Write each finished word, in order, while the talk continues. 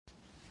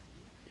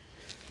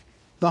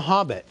The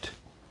Hobbit,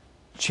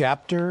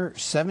 Chapter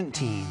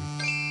 17.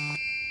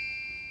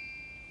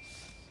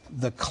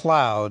 The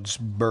Clouds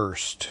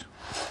Burst.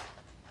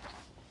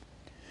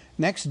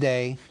 Next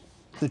day,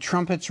 the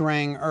trumpets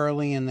rang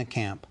early in the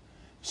camp.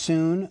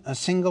 Soon a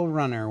single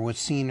runner was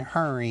seen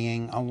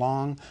hurrying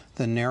along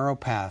the narrow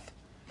path.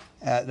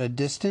 At a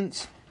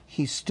distance,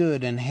 he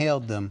stood and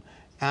hailed them,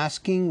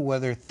 asking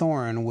whether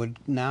Thorin would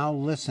now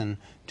listen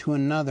to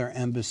another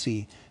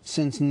embassy,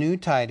 since new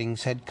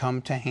tidings had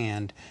come to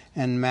hand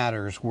and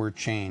matters were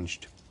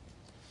changed.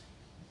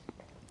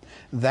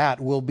 "That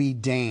will be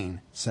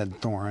Dane," said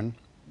Thorin,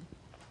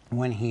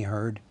 when he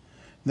heard.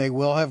 "They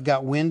will have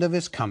got wind of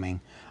his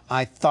coming.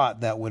 I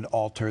thought that would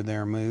alter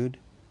their mood.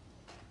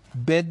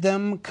 Bid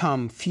them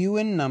come few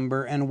in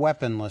number and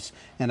weaponless,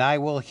 and I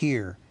will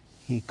hear,"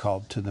 he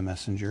called to the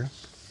messenger.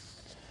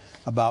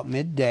 About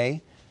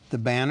midday, the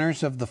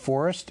banners of the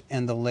forest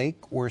and the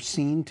lake were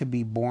seen to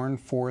be borne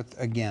forth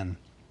again.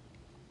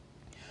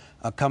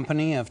 A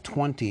company of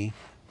 20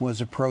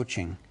 was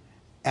approaching.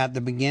 At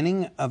the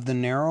beginning of the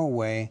narrow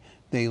way,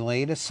 they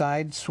laid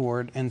aside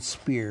sword and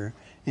spear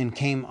and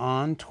came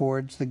on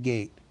towards the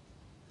gate.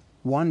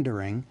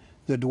 Wondering,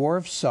 the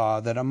dwarves saw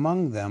that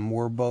among them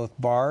were both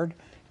Bard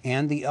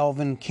and the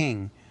elven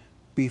king,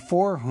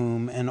 before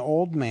whom an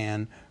old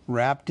man,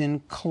 wrapped in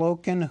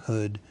cloak and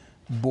hood,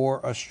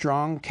 bore a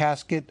strong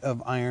casket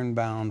of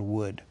iron-bound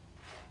wood.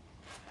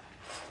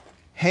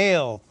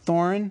 "Hail,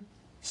 Thorin,"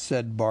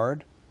 said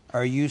Bard.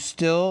 "Are you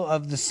still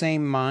of the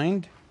same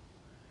mind?"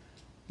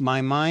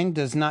 "My mind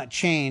does not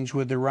change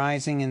with the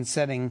rising and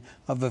setting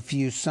of a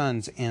few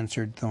suns,"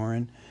 answered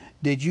Thorin.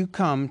 "Did you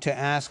come to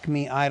ask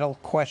me idle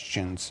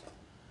questions?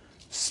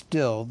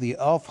 Still, the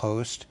elf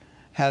host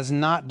has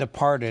not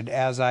departed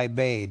as I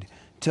bade.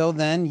 Till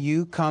then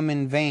you come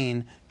in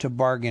vain to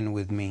bargain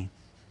with me.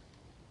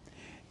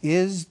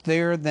 Is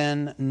there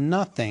then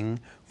nothing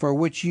for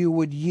which you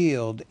would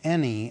yield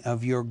any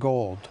of your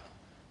gold?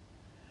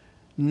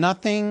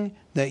 Nothing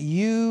that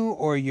you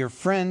or your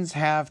friends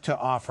have to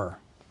offer?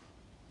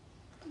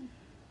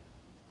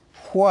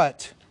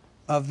 What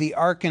of the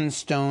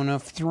Arkenstone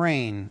of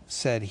Thrain?"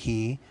 said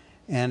he,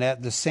 and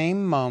at the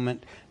same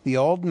moment the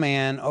old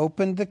man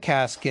opened the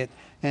casket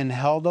and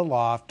held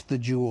aloft the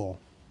jewel.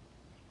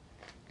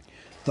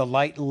 The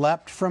light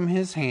leapt from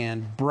his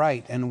hand,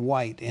 bright and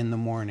white in the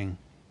morning.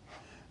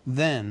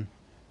 Then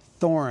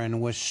Thorin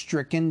was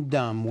stricken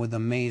dumb with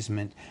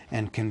amazement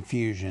and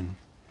confusion.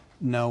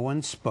 No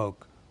one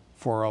spoke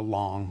for a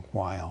long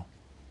while.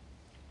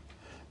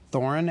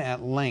 Thorin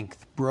at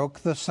length broke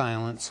the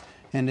silence,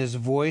 and his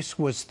voice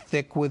was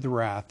thick with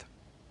wrath.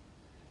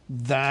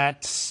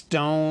 "That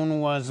stone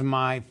was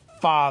my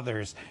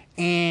father's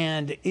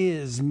and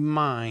is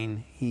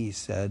mine," he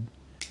said.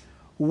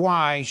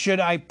 "Why should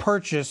I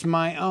purchase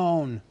my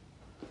own?"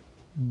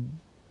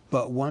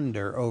 But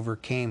wonder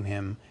overcame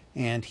him,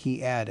 and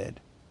he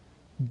added,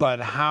 "But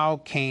how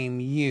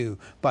came you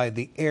by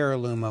the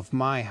heirloom of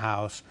my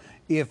house,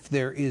 if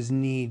there is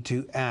need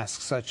to ask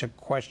such a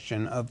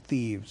question of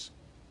thieves?"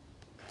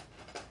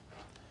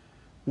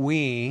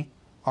 "We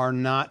are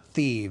not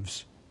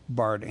thieves,"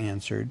 Bard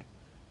answered.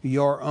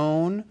 "Your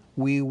own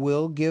we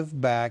will give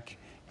back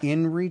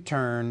in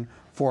return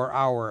for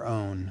our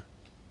own."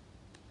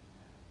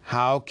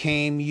 "How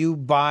came you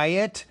by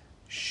it?"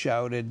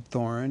 shouted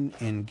Thorin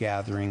in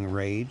gathering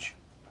rage.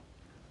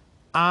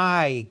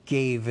 "I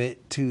gave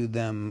it to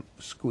them,"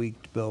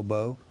 squeaked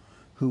Bilbo,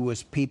 who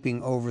was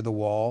peeping over the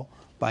wall,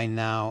 by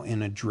now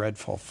in a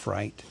dreadful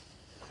fright.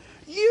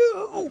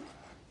 You!"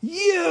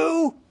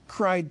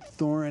 cried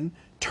Thorin,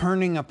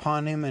 turning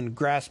upon him and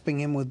grasping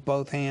him with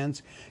both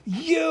hands.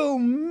 "You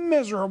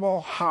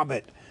miserable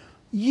hobbit!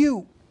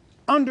 You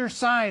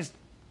undersized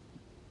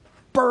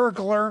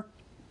burglar!"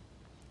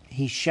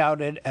 He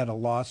shouted at a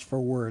loss for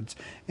words,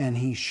 and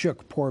he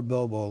shook poor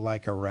Bilbo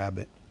like a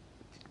rabbit.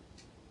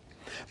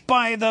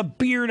 "By the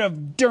beard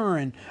of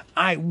Durin,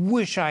 I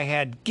wish I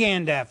had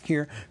Gandalf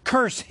here.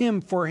 Curse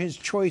him for his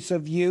choice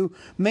of you.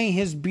 May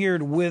his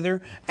beard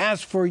wither.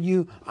 As for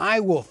you,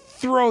 I will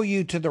throw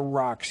you to the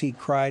rocks," he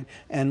cried,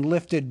 and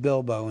lifted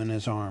Bilbo in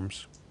his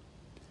arms.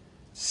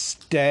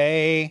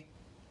 "Stay.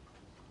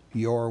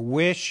 Your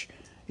wish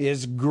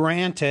is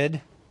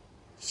granted,"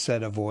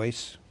 said a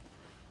voice.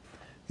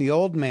 The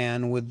old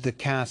man with the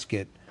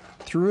casket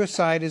threw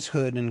aside his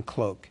hood and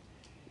cloak.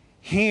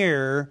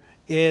 "Here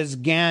is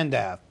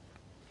Gandalf,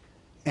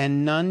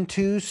 and none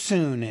too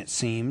soon, it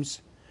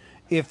seems.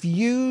 If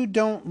you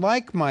don't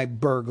like my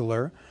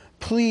burglar,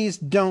 please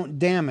don't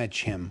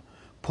damage him.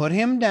 Put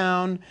him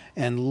down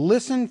and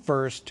listen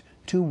first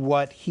to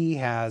what he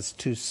has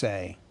to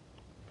say."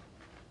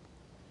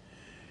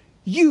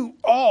 "You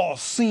all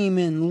seem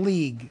in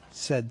league,"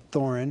 said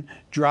Thorin,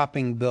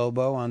 dropping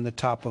Bilbo on the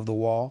top of the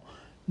wall.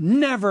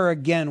 "Never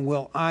again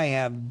will I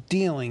have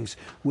dealings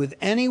with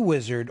any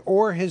wizard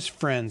or his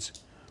friends.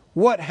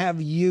 What have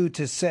you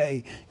to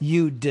say,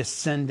 you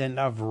descendant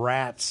of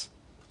rats?"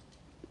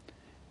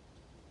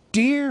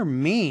 Dear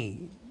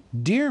me,"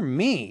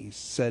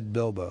 said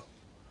Bilbo.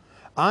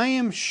 "I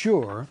am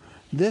sure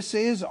This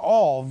is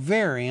all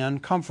very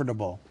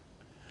uncomfortable.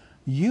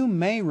 You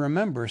may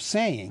remember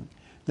saying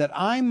that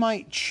I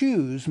might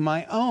choose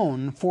my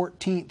own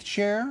 14th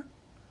share.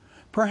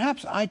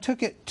 Perhaps I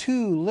took it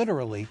too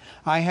literally.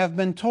 I have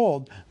been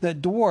told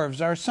that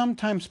dwarves are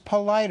sometimes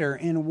politer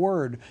in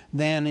word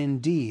than in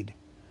deed.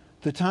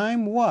 The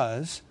time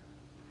was,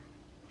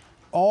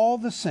 all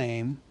the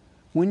same,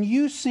 when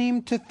you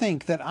seemed to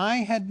think that I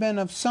had been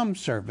of some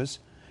service,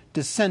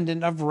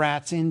 descendant of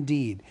rats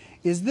indeed.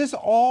 Is this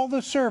all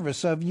the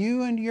service of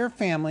you and your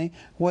family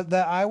what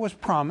that I was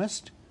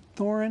promised,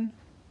 Thorin?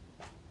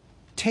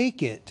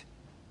 Take it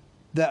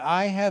that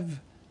I have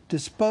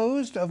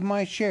disposed of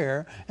my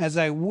share as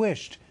I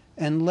wished,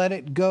 and let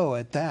it go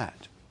at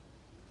that.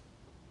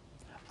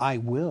 I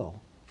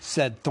will,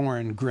 said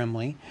Thorin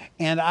grimly,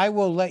 and I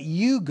will let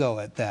you go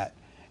at that,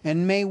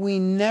 and may we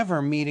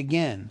never meet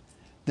again.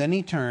 Then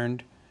he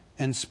turned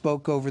and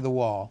spoke over the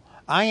wall.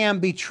 I am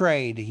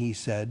betrayed, he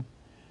said.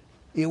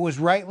 It was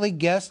rightly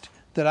guessed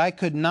that I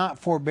could not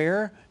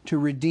forbear to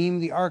redeem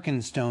the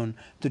Arkenstone,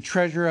 the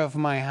treasure of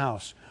my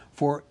house.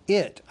 For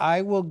it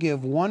I will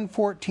give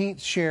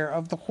 1/14th share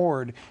of the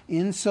hoard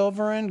in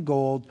silver and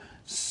gold,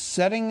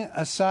 setting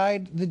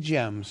aside the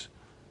gems.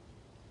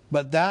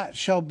 But that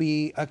shall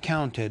be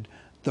accounted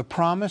the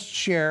promised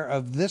share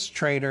of this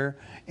traitor,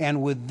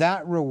 and with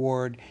that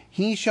reward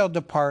he shall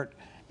depart,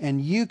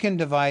 and you can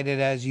divide it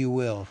as you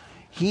will.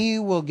 He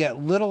will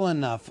get little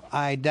enough,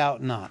 I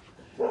doubt not.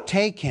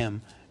 Take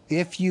him,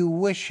 if you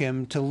wish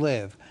him to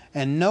live,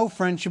 and no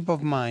friendship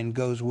of mine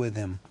goes with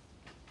him.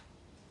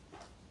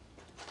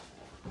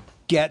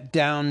 Get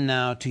down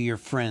now to your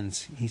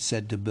friends, he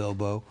said to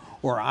Bilbo,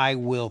 or I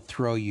will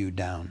throw you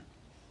down.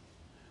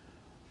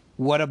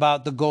 What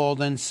about the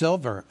gold and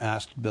silver?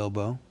 Asked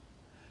Bilbo.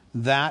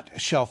 That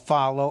shall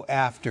follow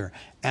after,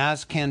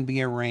 as can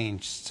be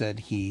arranged, said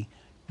he.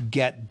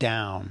 Get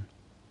down.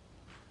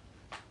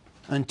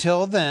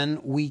 Until then,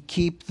 we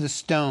keep the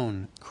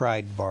stone,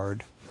 cried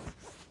Bard.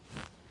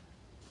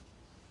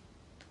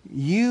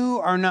 You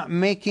are not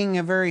making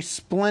a very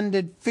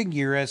splendid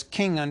figure as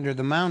king under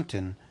the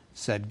mountain,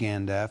 said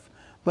Gandalf,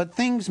 but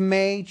things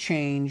may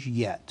change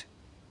yet.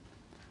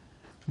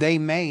 They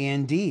may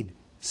indeed,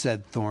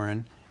 said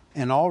Thorin,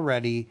 and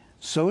already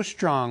so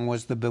strong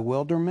was the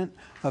bewilderment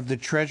of the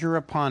treasure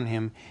upon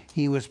him,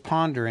 he was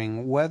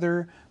pondering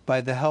whether, by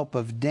the help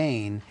of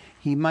Dane,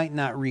 he might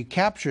not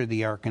recapture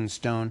the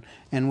Arkenstone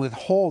and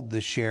withhold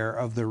the share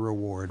of the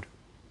reward.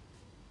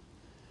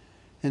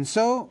 And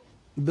so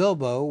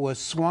Bilbo was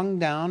swung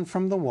down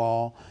from the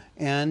wall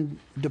and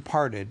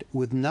departed,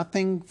 with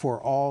nothing for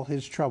all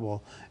his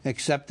trouble,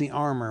 except the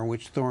armor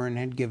which Thorin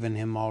had given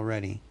him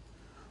already.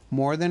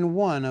 More than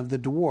one of the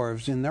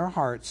dwarves in their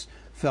hearts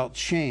felt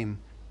shame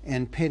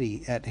and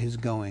pity at his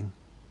going.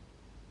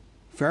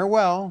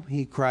 Farewell,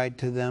 he cried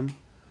to them.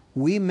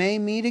 We may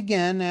meet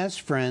again as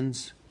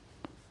friends.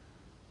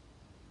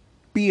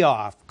 Be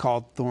off,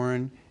 called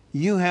Thorin.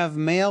 You have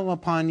mail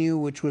upon you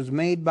which was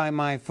made by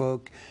my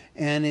folk,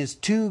 and is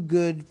too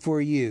good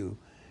for you.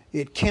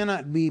 It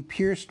cannot be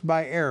pierced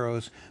by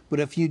arrows, but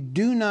if you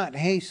do not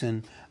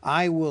hasten,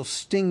 I will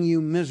sting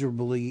you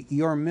miserably,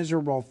 your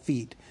miserable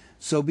feet.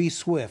 So be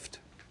swift.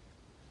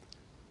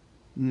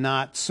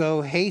 Not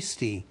so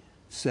hasty,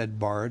 said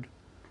Bard.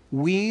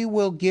 We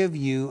will give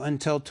you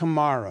until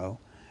tomorrow.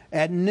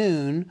 At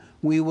noon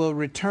we will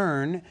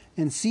return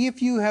and see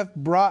if you have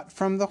brought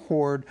from the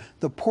hoard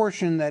the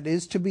portion that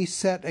is to be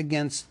set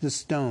against the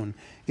stone.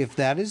 If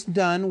that is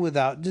done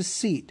without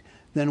deceit,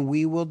 then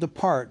we will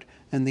depart,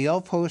 and the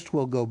elf host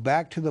will go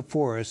back to the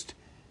forest.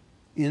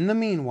 In the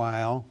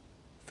meanwhile,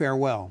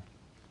 farewell.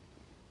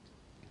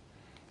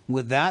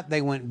 With that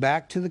they went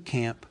back to the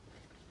camp,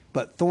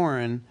 but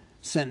Thorin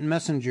sent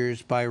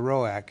messengers by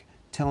Roak,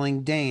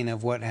 telling Dane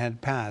of what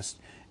had passed,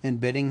 and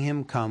bidding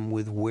him come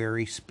with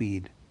wary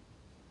speed.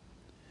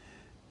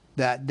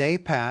 That day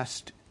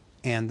passed,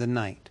 and the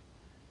night.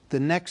 The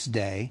next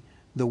day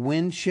the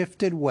wind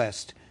shifted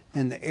west,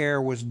 and the air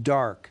was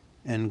dark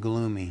and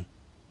gloomy.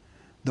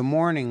 The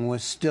morning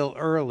was still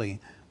early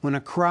when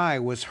a cry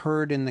was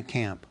heard in the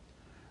camp.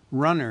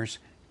 Runners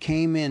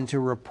came in to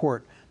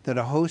report that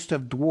a host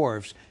of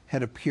dwarves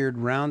had appeared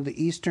round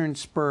the eastern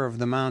spur of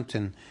the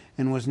mountain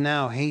and was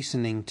now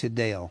hastening to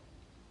Dale.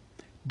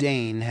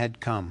 Dane had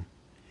come.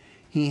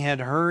 He had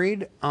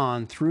hurried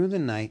on through the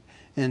night,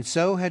 and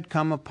so had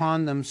come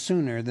upon them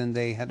sooner than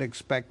they had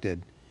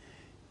expected.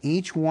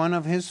 Each one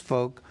of his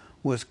folk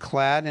was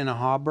clad in a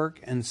hauberk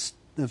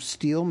of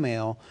steel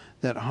mail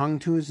that hung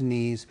to his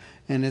knees,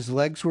 and his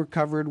legs were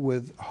covered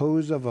with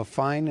hose of a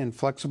fine and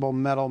flexible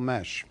metal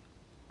mesh,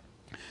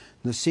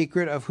 the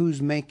secret of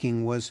whose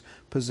making was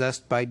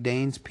possessed by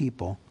Dane's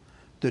people.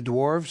 The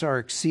dwarves are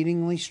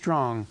exceedingly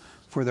strong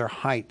for their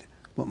height,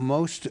 but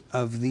most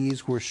of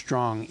these were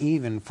strong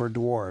even for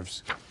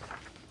dwarves.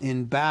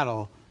 In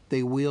battle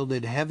they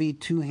wielded heavy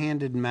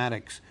two-handed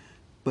mattocks,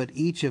 but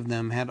each of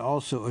them had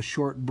also a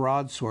short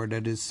broadsword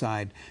at his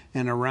side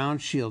and a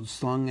round shield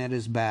slung at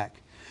his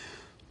back.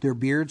 Their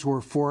beards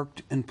were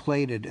forked and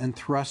plaited and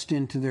thrust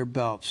into their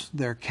belts.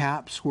 Their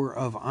caps were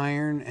of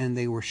iron, and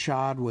they were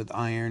shod with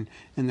iron,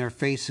 and their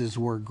faces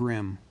were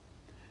grim.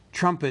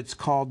 Trumpets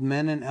called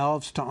men and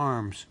elves to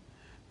arms.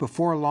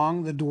 Before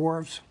long the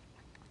dwarves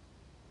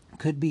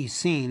could be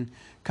seen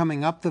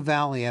coming up the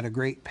valley at a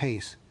great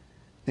pace.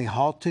 They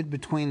halted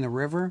between the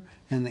river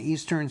and the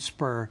eastern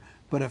spur,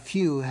 but a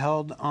few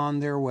held on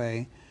their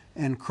way,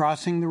 and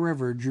crossing the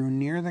river drew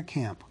near the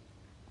camp.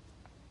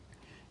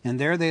 And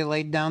there they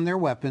laid down their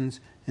weapons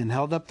and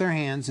held up their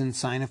hands in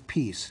sign of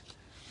peace.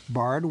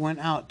 Bard went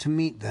out to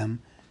meet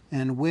them,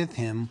 and with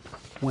him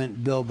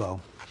went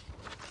Bilbo.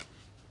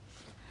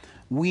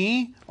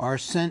 "We are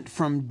sent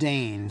from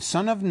Dane,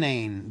 son of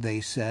Nain,"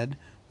 they said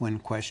when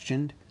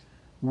questioned.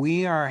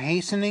 "We are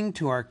hastening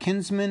to our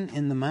kinsmen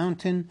in the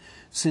mountain,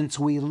 since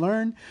we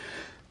learn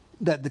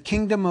that the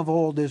kingdom of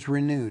old is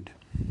renewed.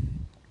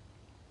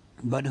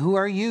 But who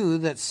are you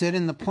that sit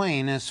in the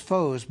plain as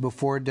foes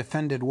before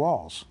defended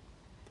walls?"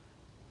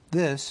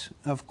 This,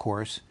 of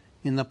course,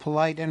 in the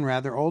polite and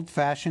rather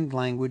old-fashioned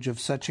language of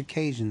such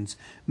occasions,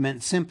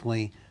 meant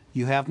simply,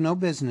 "You have no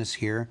business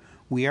here.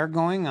 We are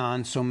going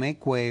on, so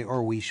make way,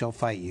 or we shall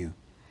fight you."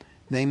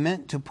 They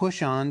meant to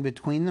push on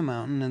between the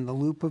mountain and the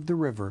loop of the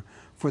river,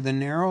 for the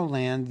narrow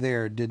land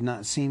there did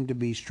not seem to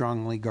be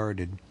strongly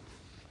guarded.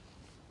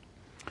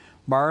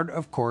 Bard,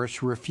 of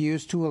course,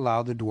 refused to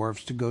allow the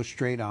dwarfs to go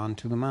straight on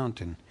to the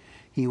mountain.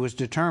 He was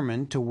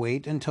determined to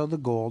wait until the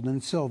gold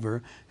and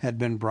silver had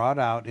been brought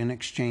out in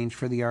exchange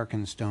for the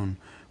Arkenstone,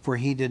 for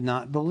he did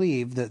not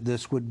believe that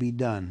this would be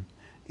done,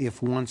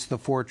 if once the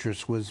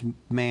fortress was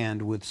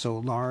manned with so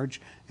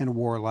large and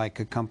warlike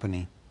a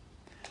company.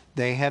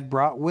 They had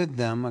brought with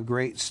them a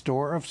great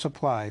store of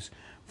supplies,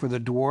 for the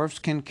dwarfs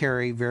can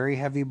carry very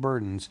heavy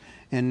burdens,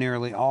 and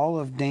nearly all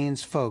of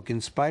Dane's folk, in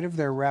spite of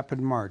their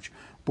rapid march,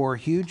 bore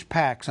huge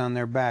packs on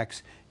their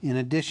backs in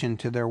addition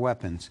to their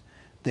weapons.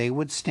 They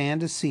would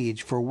stand a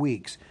siege for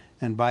weeks,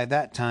 and by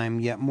that time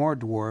yet more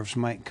dwarves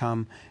might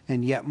come,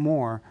 and yet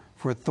more,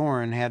 for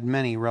Thorin had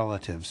many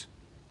relatives.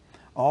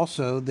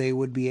 Also, they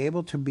would be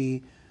able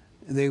to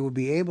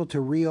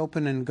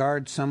reopen and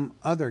guard some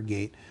other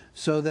gate,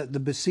 so that the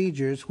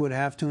besiegers would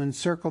have to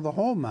encircle the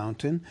whole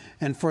mountain,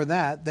 and for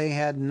that they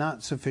had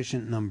not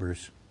sufficient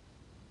numbers.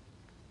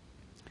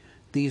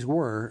 These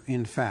were,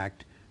 in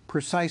fact,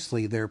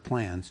 precisely their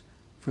plans,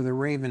 for the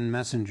raven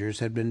messengers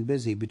had been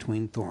busy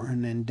between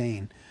Thorin and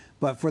Dane.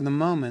 But for the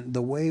moment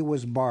the way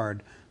was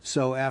barred,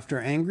 so after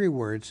angry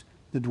words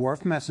the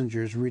dwarf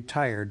messengers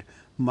retired,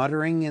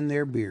 muttering in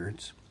their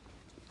beards.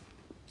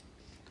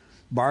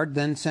 Bard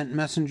then sent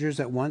messengers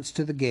at once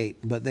to the gate,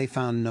 but they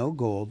found no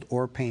gold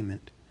or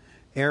payment.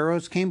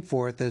 Arrows came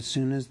forth as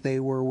soon as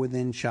they were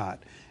within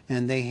shot,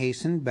 and they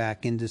hastened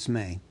back in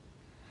dismay.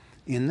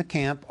 In the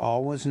camp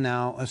all was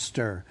now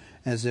astir,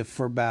 as if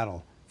for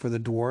battle, for the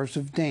dwarves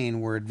of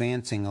Dane were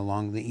advancing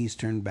along the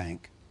eastern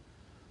bank.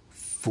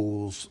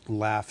 "Fools,"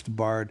 laughed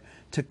Bard,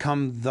 "to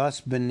come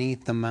thus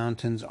beneath the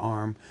mountain's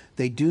arm.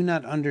 They do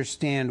not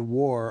understand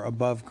war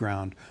above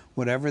ground.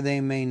 Whatever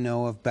they may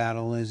know of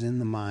battle is in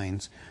the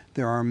mines.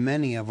 There are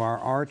many of our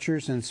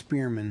archers and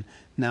spearmen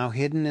now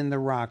hidden in the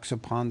rocks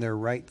upon their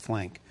right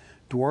flank.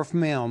 Dwarf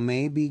mail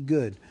may be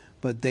good,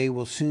 but they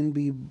will soon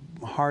be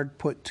hard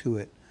put to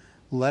it.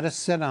 Let us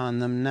set on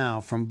them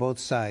now from both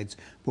sides,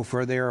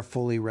 before they are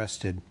fully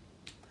rested."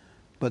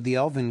 But the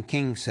elven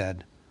king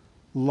said,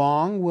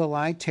 "Long will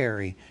I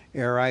tarry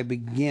ere I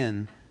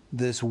begin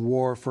this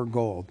war for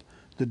gold.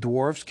 The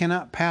dwarfs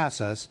cannot pass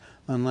us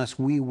unless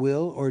we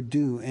will or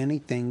do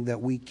anything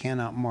that we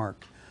cannot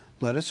mark.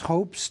 Let us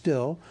hope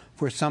still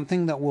for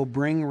something that will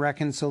bring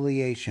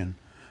reconciliation.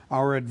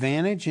 Our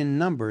advantage in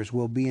numbers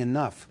will be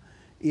enough,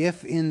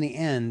 if in the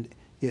end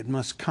it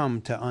must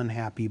come to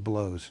unhappy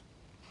blows."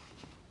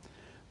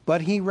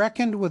 But he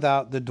reckoned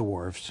without the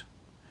dwarfs.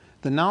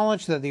 The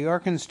knowledge that the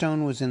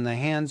Arkenstone was in the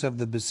hands of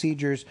the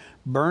besiegers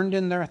burned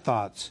in their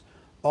thoughts.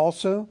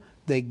 Also,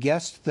 they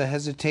guessed the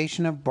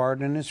hesitation of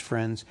Bard and his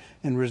friends,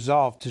 and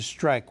resolved to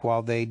strike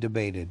while they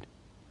debated.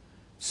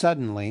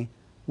 Suddenly,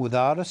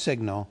 without a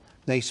signal,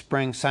 they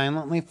sprang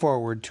silently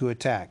forward to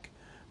attack.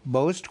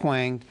 Bows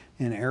twanged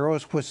and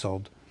arrows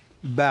whistled.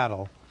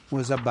 Battle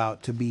was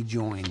about to be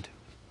joined.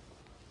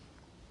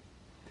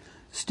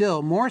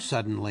 Still more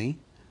suddenly,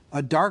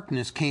 a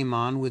darkness came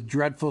on with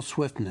dreadful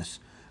swiftness.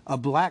 A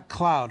black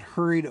cloud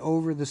hurried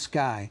over the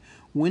sky.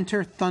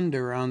 Winter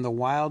thunder on the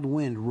wild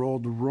wind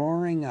rolled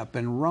roaring up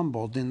and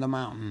rumbled in the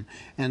mountain,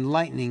 and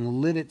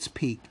lightning lit its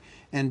peak.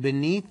 And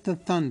beneath the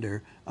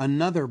thunder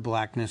another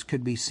blackness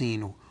could be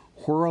seen,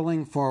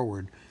 whirling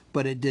forward.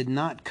 But it did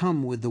not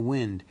come with the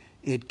wind.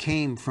 It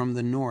came from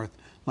the north,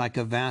 like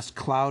a vast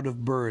cloud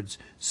of birds,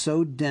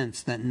 so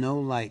dense that no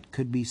light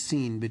could be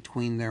seen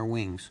between their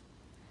wings.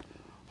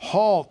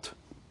 "Halt!"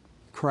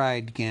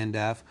 cried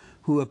Gandalf,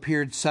 who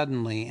appeared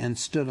suddenly and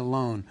stood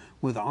alone,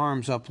 with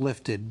arms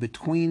uplifted,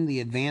 between the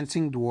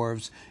advancing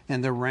dwarves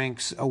and the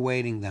ranks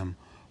awaiting them.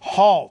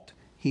 "Halt!"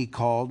 he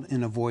called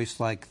in a voice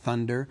like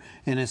thunder,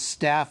 and his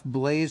staff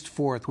blazed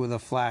forth with a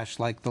flash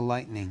like the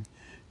lightning.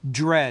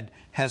 Dread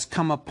has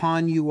come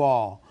upon you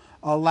all.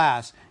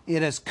 Alas,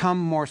 it has come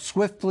more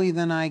swiftly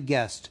than I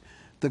guessed.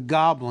 The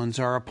goblins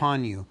are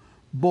upon you.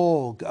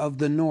 Bolg of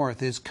the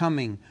north is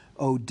coming,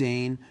 O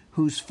Dane,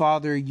 whose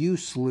father you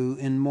slew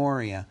in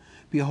Moria.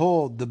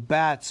 Behold, the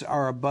bats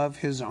are above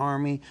his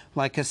army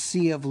like a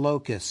sea of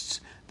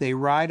locusts. They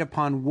ride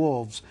upon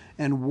wolves,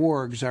 and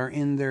wargs are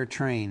in their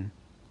train.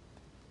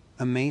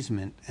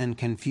 Amazement and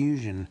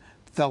confusion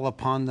fell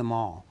upon them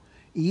all.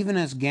 Even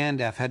as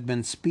Gandalf had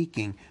been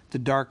speaking, the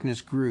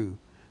darkness grew.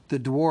 The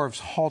dwarves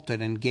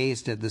halted and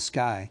gazed at the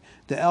sky.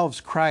 The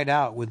elves cried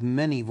out with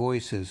many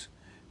voices.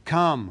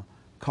 "Come,"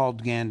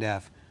 called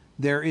Gandalf.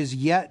 "There is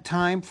yet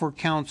time for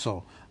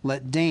counsel.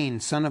 Let Dane,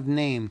 son of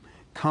Name,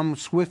 come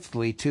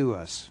swiftly to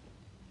us."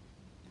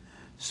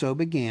 So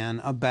began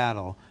a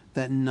battle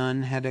that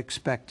none had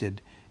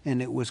expected,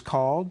 and it was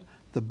called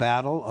the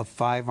Battle of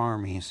Five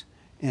Armies,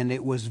 and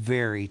it was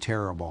very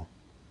terrible.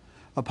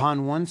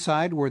 Upon one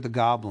side were the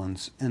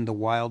goblins and the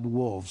wild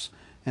wolves,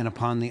 and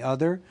upon the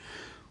other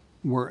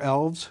were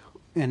elves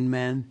and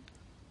men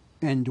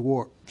and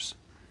dwarves.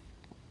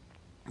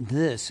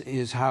 This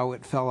is how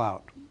it fell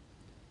out.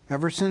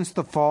 Ever since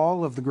the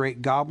fall of the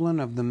great goblin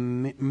of the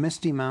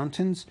Misty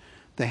Mountains,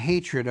 the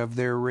hatred of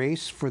their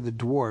race for the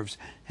dwarves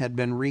had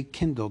been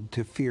rekindled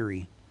to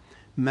fury.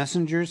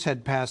 Messengers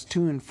had passed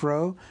to and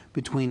fro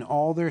between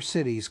all their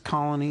cities,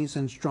 colonies,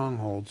 and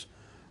strongholds,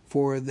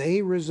 for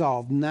they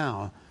resolved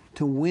now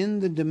to win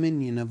the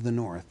dominion of the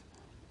north.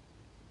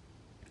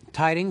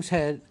 Tidings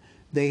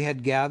they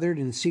had gathered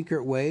in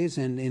secret ways,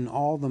 and in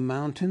all the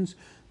mountains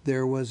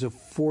there was a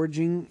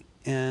forging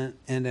and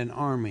an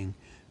arming.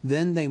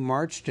 Then they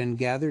marched and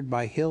gathered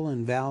by hill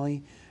and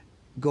valley,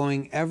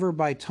 going ever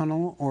by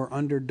tunnel or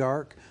under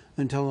dark,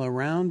 until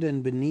around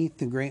and beneath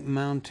the great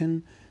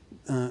mountain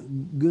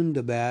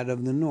Gundabad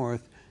of the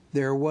north,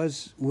 where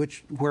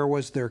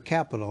was their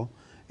capital,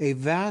 a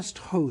vast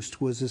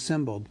host was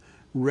assembled,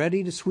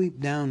 ready to sweep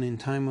down in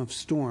time of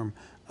storm,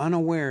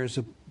 unawares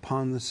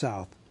upon the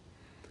south.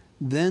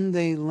 Then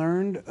they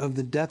learned of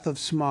the death of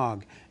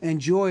Smaug, and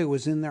joy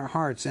was in their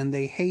hearts, and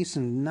they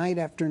hastened night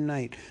after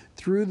night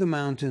through the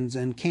mountains,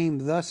 and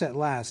came thus at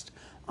last,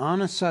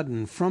 on a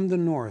sudden, from the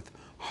north,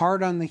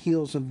 hard on the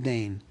heels of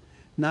Dane.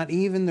 Not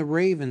even the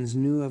ravens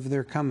knew of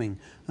their coming,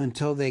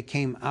 until they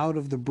came out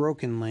of the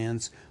broken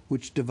lands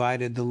which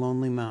divided the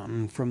lonely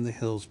mountain from the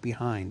hills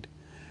behind.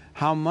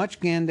 How much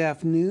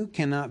Gandalf knew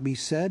cannot be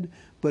said,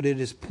 but it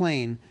is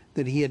plain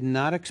that he had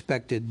not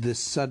expected this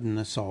sudden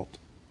assault.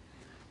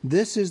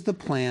 This is the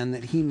plan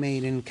that he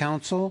made in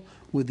council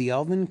with the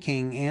Elven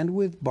King and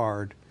with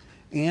Bard,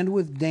 and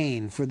with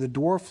Dane, for the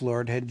Dwarf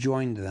Lord had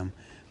joined them.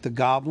 The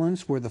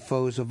goblins were the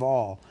foes of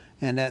all,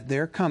 and at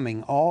their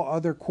coming all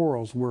other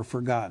quarrels were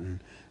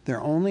forgotten.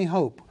 Their only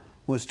hope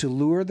was to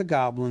lure the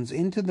goblins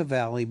into the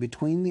valley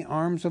between the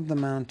arms of the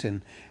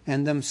mountain,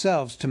 and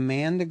themselves to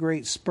man the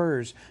great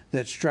spurs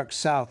that struck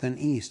south and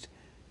east.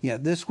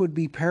 Yet this would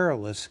be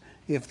perilous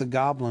if the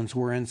goblins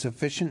were in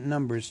sufficient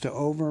numbers to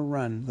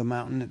overrun the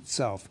mountain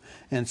itself,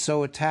 and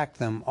so attack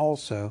them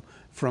also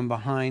from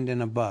behind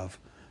and above.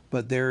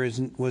 But there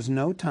was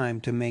no time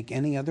to make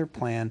any other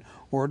plan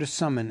or to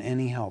summon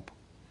any help.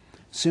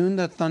 Soon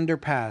the thunder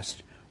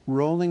passed,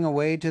 rolling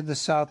away to the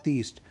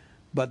southeast,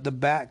 but the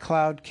bat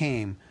cloud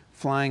came,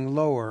 flying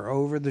lower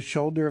over the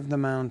shoulder of the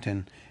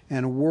mountain,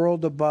 and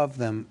whirled above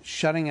them,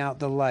 shutting out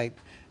the light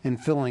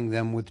and filling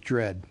them with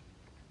dread.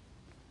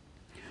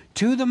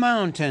 "To the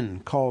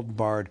mountain!" called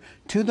Bard.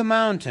 "To the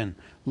mountain!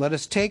 Let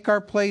us take our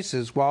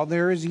places while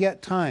there is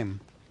yet time."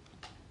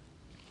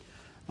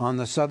 On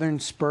the southern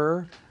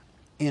spur,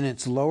 in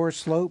its lower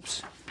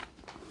slopes,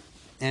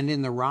 and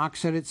in the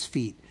rocks at its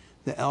feet,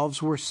 the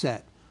elves were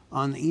set.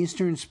 On the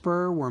eastern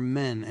spur were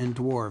men and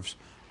dwarves,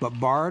 but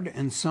Bard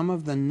and some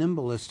of the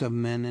nimblest of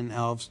men and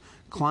elves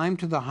climbed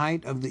to the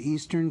height of the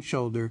eastern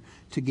shoulder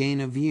to gain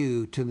a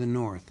view to the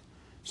north.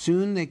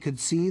 Soon they could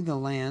see the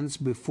lands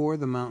before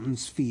the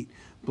mountain's feet,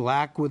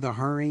 black with a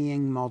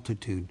hurrying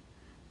multitude.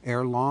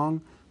 Ere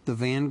long, the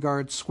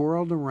vanguard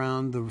swirled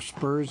around the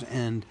spur's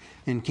end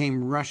and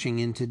came rushing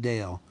into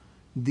Dale.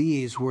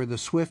 These were the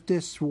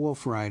swiftest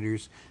wolf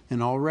riders,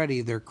 and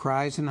already their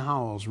cries and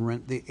howls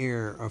rent the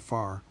air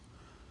afar.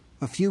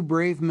 A few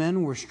brave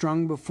men were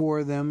strung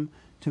before them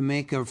to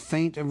make a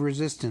feint of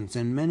resistance,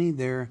 and many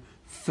there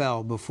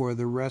fell before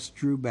the rest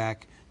drew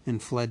back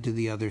and fled to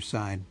the other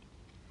side.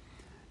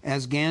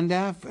 As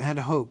Gandalf had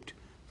hoped,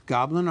 the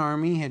goblin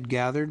army had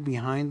gathered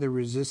behind the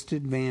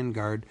resisted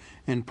vanguard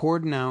and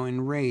poured now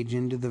in rage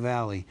into the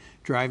valley,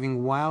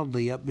 driving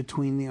wildly up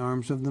between the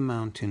arms of the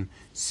mountain,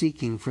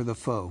 seeking for the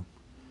foe.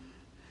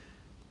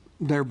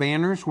 Their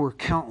banners were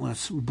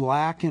countless,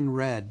 black and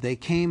red. They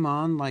came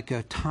on like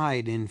a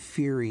tide in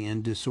fury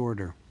and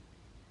disorder.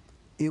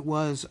 It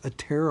was a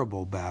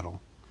terrible battle,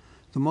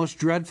 the most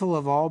dreadful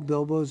of all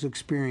Bilbo's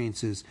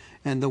experiences,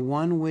 and the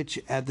one which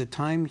at the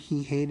time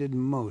he hated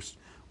most,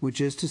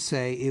 which is to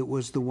say, it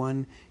was the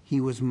one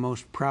he was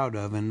most proud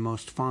of and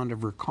most fond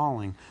of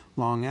recalling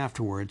long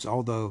afterwards,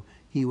 although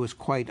he was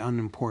quite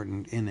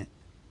unimportant in it.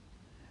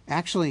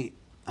 Actually,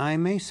 I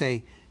may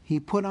say, He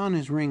put on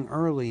his ring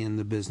early in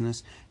the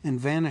business and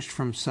vanished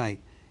from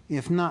sight,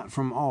 if not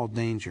from all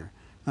danger.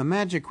 A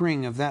magic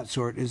ring of that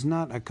sort is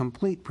not a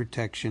complete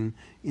protection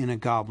in a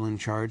goblin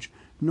charge,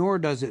 nor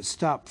does it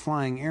stop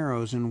flying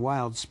arrows and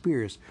wild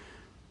spears,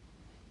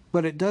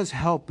 but it does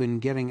help in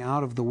getting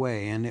out of the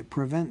way, and it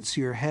prevents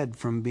your head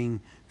from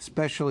being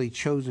specially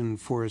chosen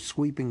for a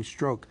sweeping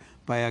stroke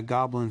by a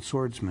goblin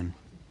swordsman.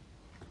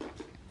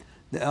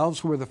 The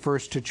elves were the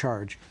first to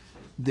charge.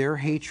 Their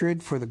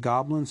hatred for the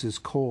goblins is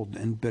cold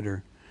and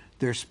bitter.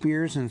 Their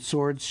spears and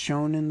swords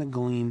shone in the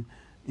gloom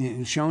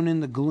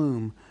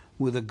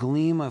with a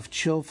gleam of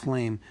chill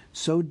flame.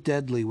 So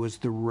deadly was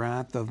the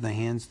wrath of the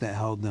hands that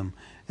held them.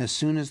 As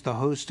soon as the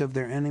host of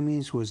their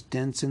enemies was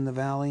dense in the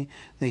valley,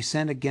 they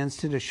sent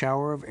against it a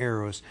shower of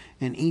arrows,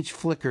 and each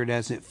flickered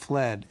as it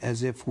fled,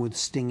 as if with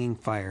stinging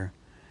fire.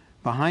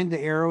 Behind the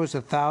arrows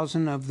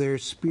 1,000 of their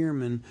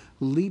spearmen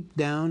leaped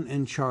down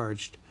and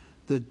charged.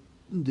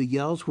 The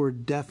yells were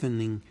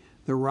deafening.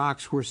 The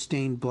rocks were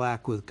stained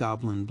black with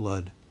goblin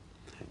blood.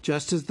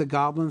 Just as the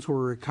goblins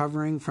were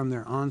recovering from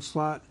their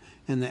onslaught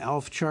and the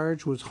elf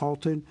charge was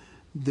halted,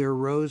 there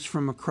rose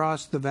from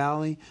across the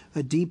valley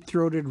a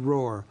deep-throated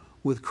roar,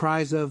 with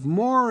cries of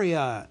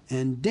 "Moria!"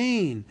 and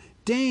 "Dane!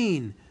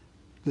 Dane!"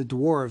 The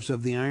dwarves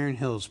of the Iron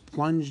Hills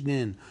plunged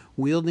in,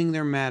 wielding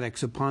their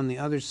mattocks upon the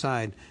other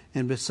side,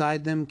 and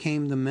beside them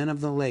came the men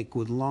of the lake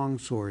with long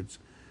swords.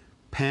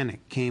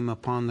 Panic came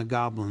upon the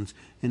goblins,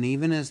 and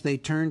even as they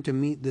turned to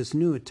meet this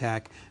new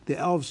attack, the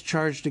elves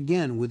charged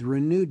again with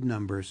renewed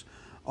numbers.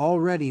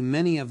 Already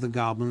many of the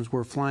goblins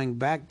were flying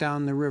back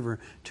down the river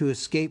to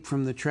escape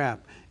from the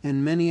trap,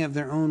 and many of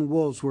their own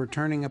wolves were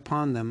turning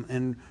upon them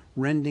and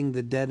rending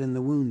the dead and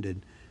the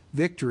wounded.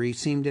 Victory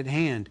seemed at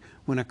hand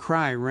when a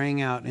cry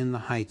rang out in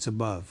the heights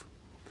above.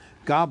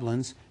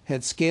 Goblins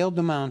had scaled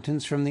the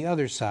mountains from the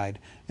other side,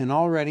 and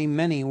already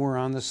many were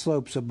on the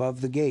slopes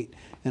above the gate,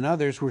 and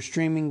others were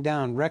streaming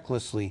down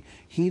recklessly,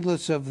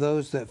 heedless of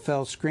those that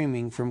fell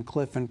screaming from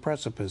cliff and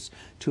precipice,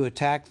 to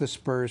attack the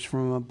spurs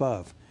from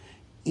above.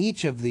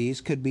 Each of these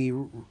could be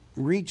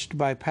reached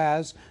by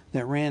paths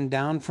that ran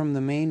down from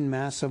the main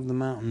mass of the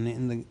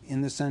mountain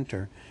in the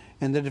center,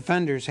 and the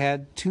defenders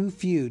had too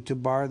few to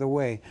bar the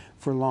way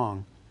for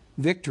long.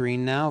 Victory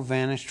now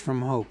vanished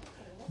from hope.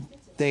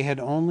 They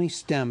had only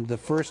stemmed the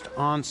first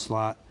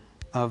onslaught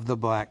of the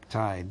black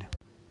tide.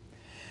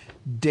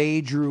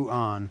 Day drew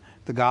on.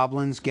 The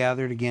goblins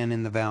gathered again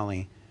in the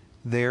valley.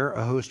 There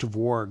a host of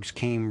wargs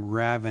came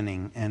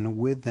ravening, and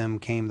with them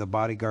came the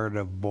bodyguard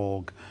of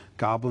Bolg,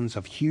 goblins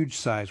of huge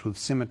size with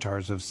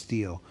scimitars of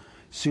steel.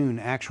 Soon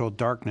actual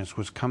darkness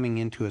was coming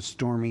into a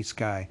stormy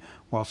sky,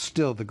 while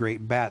still the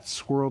great bats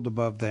swirled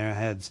above their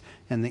heads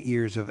and the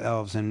ears of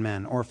elves and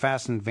men, or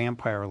fastened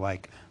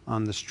vampire-like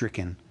on the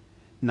stricken.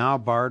 Now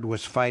Bard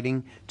was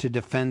fighting to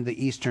defend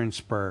the eastern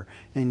spur,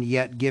 and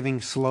yet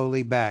giving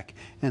slowly back,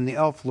 and the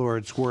elf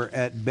lords were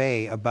at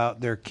bay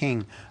about their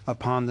king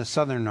upon the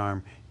southern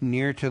arm,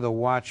 near to the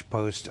watch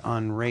post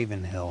on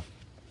Ravenhill.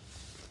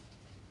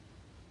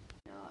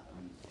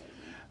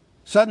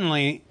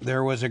 Suddenly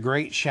there was a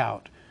great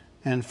shout,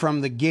 and from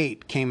the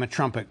gate came a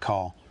trumpet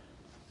call.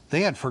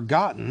 They had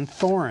forgotten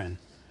Thorin.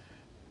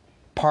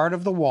 Part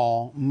of the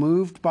wall,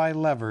 moved by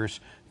levers,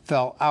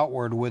 fell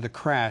outward with a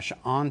crash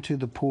into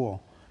the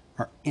pool.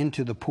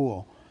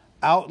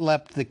 Out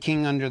leapt the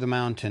king under the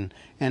mountain,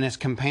 and his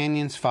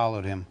companions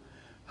followed him.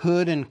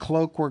 Hood and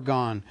cloak were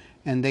gone,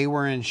 and they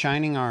were in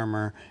shining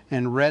armor,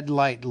 and red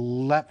light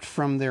leapt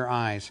from their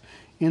eyes.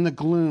 In the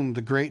gloom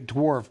the great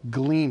dwarf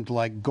gleamed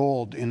like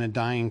gold in a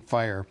dying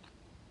fire.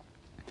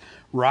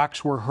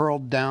 Rocks were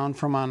hurled down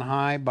from on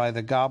high by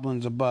the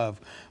goblins above,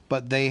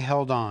 but they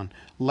held on,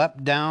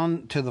 leapt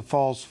down to the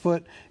fall's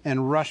foot,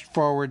 and rushed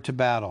forward to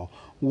battle.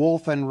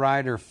 Wolf and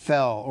rider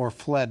fell or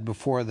fled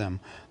before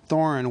them.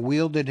 Thorin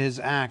wielded his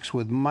axe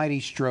with mighty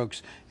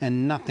strokes,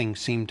 and nothing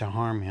seemed to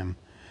harm him.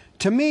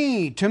 To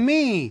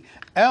me,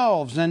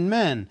 elves and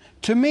men,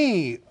 to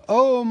me,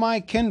 O my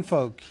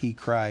kinfolk, he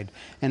cried,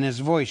 and his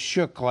voice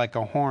shook like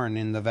a horn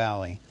in the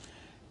valley.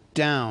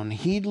 Down,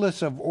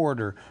 heedless of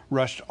order,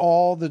 rushed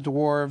all the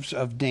dwarves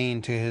of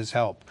Dane to his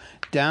help.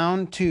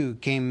 Down, too,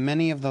 came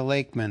many of the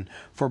lakemen,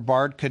 for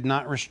Bard could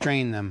not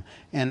restrain them,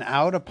 and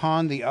out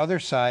upon the other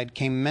side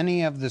came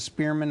many of the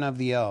spearmen of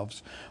the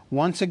elves.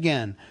 Once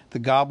again the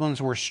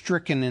goblins were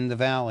stricken in the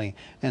valley,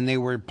 and they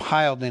were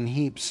piled in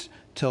heaps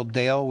till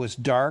Dale was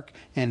dark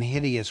and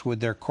hideous with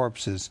their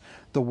corpses.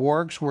 The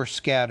wargs were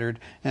scattered,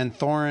 and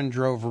Thorin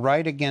drove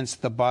right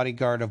against the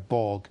bodyguard of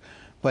Bolg,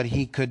 but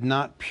he could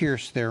not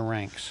pierce their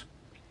ranks.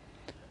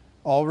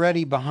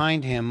 Already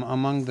behind him,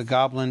 among the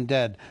goblin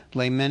dead,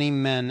 lay many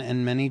men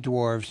and many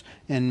dwarves,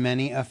 and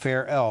many a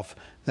fair elf,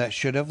 that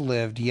should have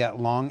lived yet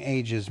long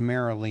ages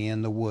merrily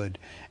in the wood.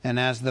 And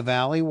as the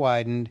valley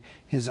widened,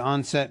 his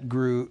onset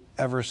grew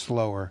ever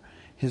slower.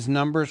 His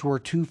numbers were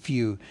too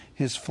few,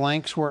 his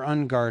flanks were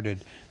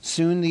unguarded.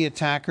 Soon the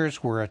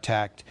attackers were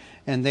attacked,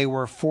 and they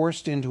were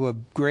forced into a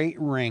great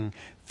ring,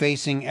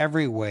 facing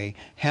every way,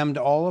 hemmed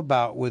all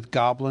about with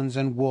goblins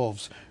and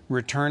wolves,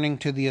 returning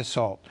to the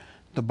assault.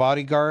 The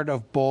bodyguard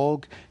of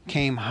Bolg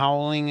came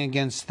howling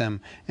against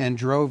them, and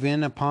drove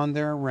in upon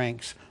their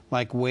ranks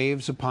like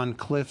waves upon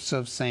cliffs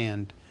of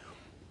sand.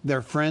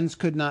 Their friends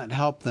could not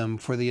help them,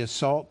 for the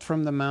assault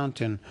from the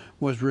mountain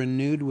was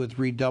renewed with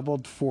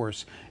redoubled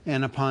force,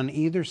 and upon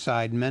either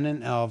side men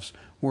and elves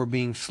were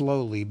being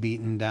slowly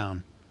beaten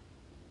down.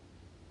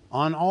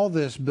 On all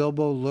this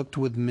Bilbo looked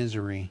with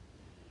misery.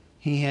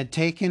 He had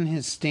taken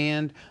his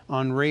stand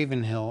on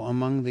Ravenhill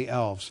among the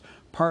elves,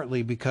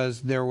 partly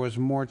because there was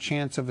more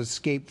chance of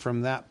escape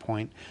from that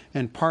point,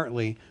 and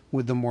partly,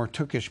 with the more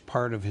tookish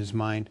part of his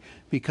mind,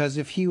 because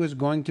if he was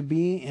going to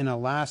be in a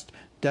last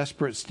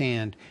desperate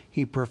stand,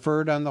 he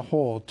preferred on the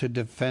whole to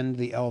defend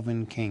the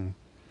elven king.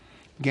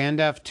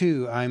 Gandalf,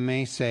 too, I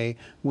may say,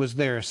 was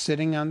there,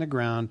 sitting on the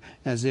ground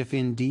as if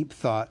in deep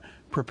thought,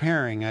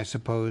 preparing, I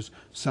suppose,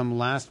 some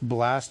last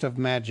blast of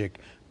magic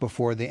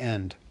before the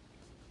end.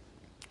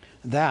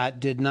 That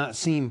did not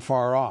seem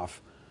far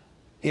off.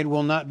 It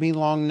will not be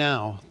long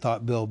now,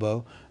 thought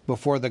Bilbo,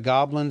 before the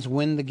goblins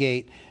win the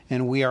gate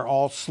and we are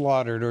all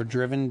slaughtered or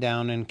driven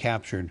down and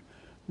captured.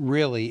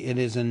 Really, it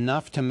is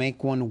enough to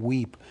make one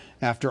weep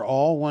after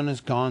all one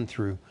has gone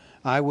through.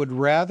 I would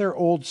rather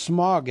old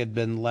Smaug had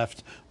been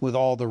left with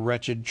all the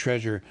wretched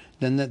treasure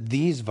than that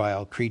these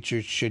vile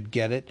creatures should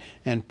get it,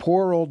 and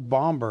poor old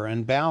Bombur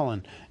and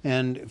Balin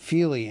and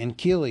Fili and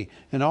Kili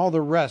and all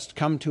the rest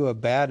come to a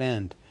bad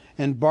end,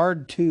 and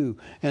Bard too,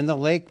 and the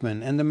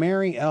Lakemen and the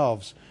merry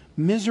elves.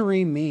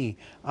 Misery me!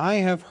 I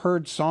have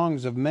heard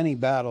songs of many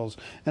battles,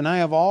 and I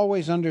have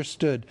always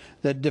understood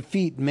that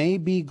defeat may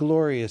be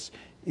glorious.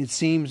 It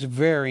seems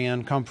very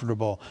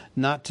uncomfortable,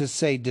 not to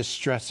say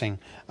distressing.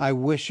 I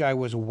wish I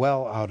was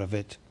well out of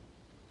it.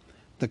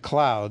 The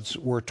clouds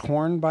were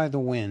torn by the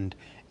wind,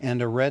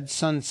 and a red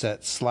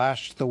sunset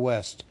slashed the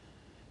west.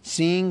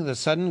 Seeing the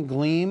sudden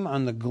gleam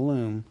in the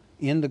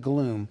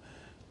gloom,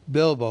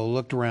 Bilbo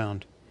looked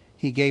round.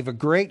 He gave a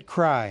great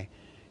cry.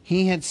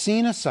 He had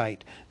seen a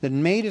sight that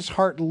made his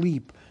heart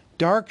leap,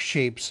 dark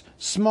shapes,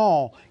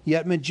 small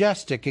yet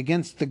majestic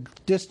against the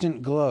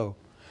distant glow.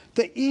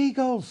 "The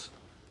eagles!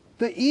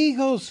 The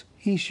eagles!"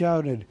 he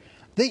shouted.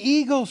 "The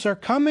eagles are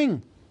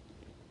coming!"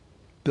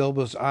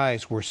 Bilbo's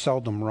eyes were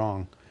seldom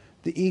wrong.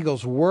 The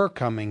eagles were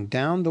coming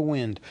down the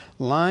wind,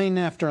 line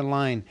after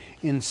line,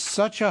 in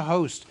such a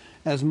host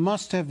as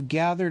must have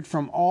gathered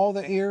from all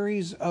the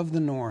eyries of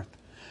the north.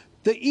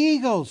 "The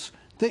eagles!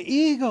 The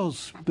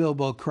eagles!"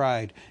 Bilbo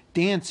cried,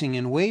 dancing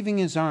and waving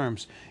his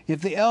arms.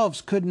 If the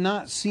elves could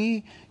not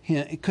see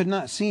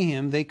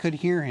him, they could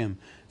hear him.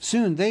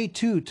 Soon they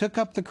too took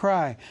up the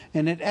cry,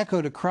 and it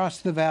echoed across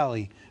the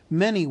valley.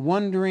 Many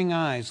wondering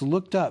eyes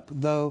looked up,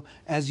 though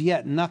as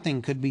yet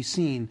nothing could be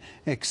seen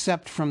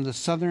except from the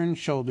southern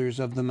shoulders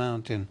of the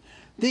mountain.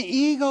 "The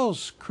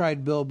eagles!"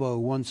 cried Bilbo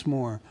once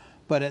more,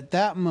 but at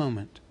that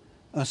moment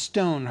a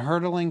stone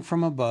hurtling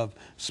from above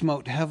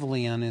smote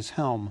heavily on his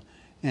helm,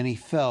 and he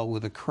fell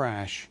with a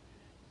crash,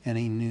 and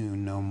he knew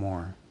no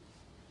more.